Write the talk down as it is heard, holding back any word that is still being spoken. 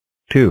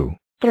2,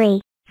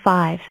 3,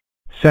 5,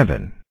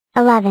 7,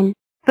 11,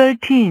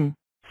 13,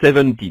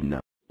 17,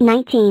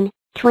 19,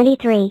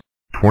 23,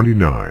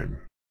 29,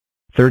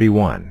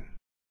 31,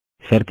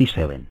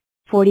 37,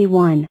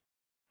 41,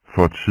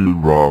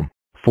 40,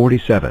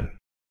 47,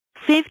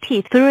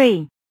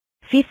 53,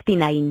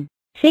 59,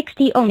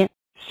 61,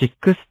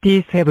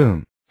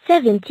 67,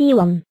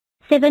 71,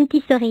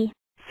 73,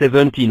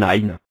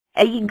 79,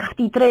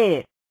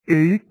 83,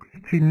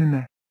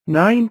 18,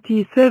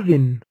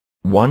 97,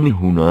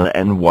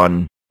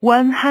 101,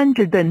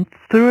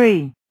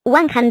 103,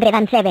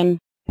 107,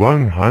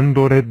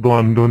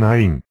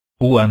 109,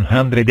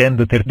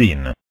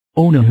 113,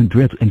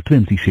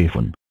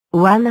 127,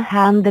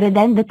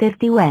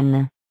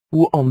 131,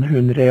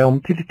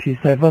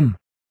 137,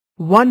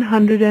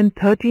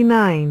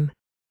 139,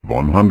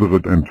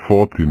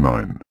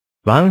 149,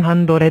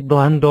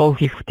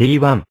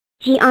 151,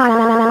 GR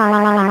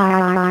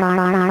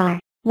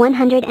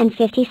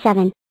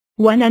 157,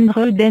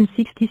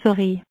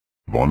 163,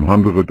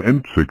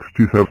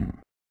 167,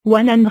 173,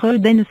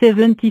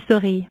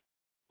 179,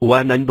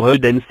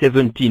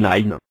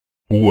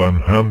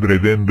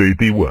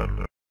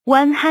 181,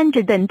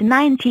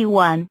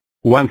 191,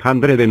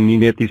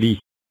 193,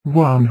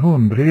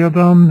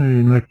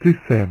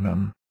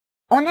 197,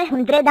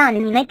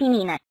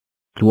 199,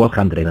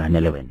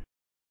 211,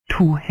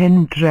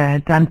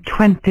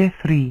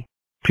 223,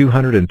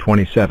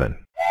 227,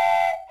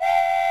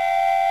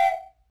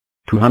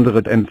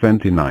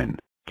 229,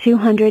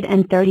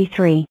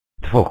 233,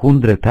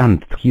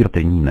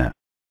 213,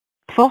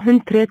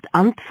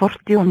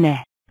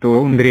 214,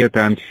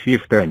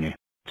 215,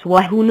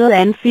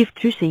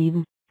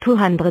 257,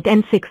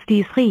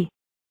 263,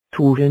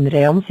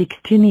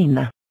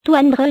 269,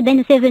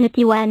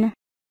 271,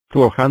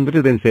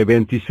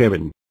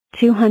 277,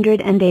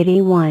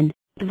 281,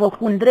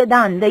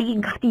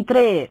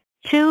 283,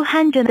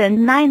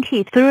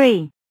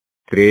 293,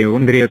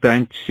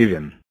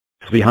 307,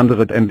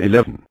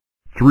 311,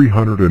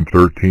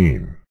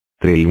 313,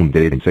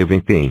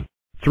 317,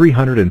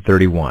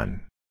 331,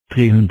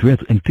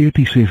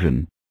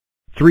 337,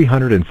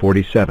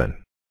 347,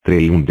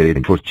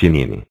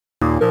 349,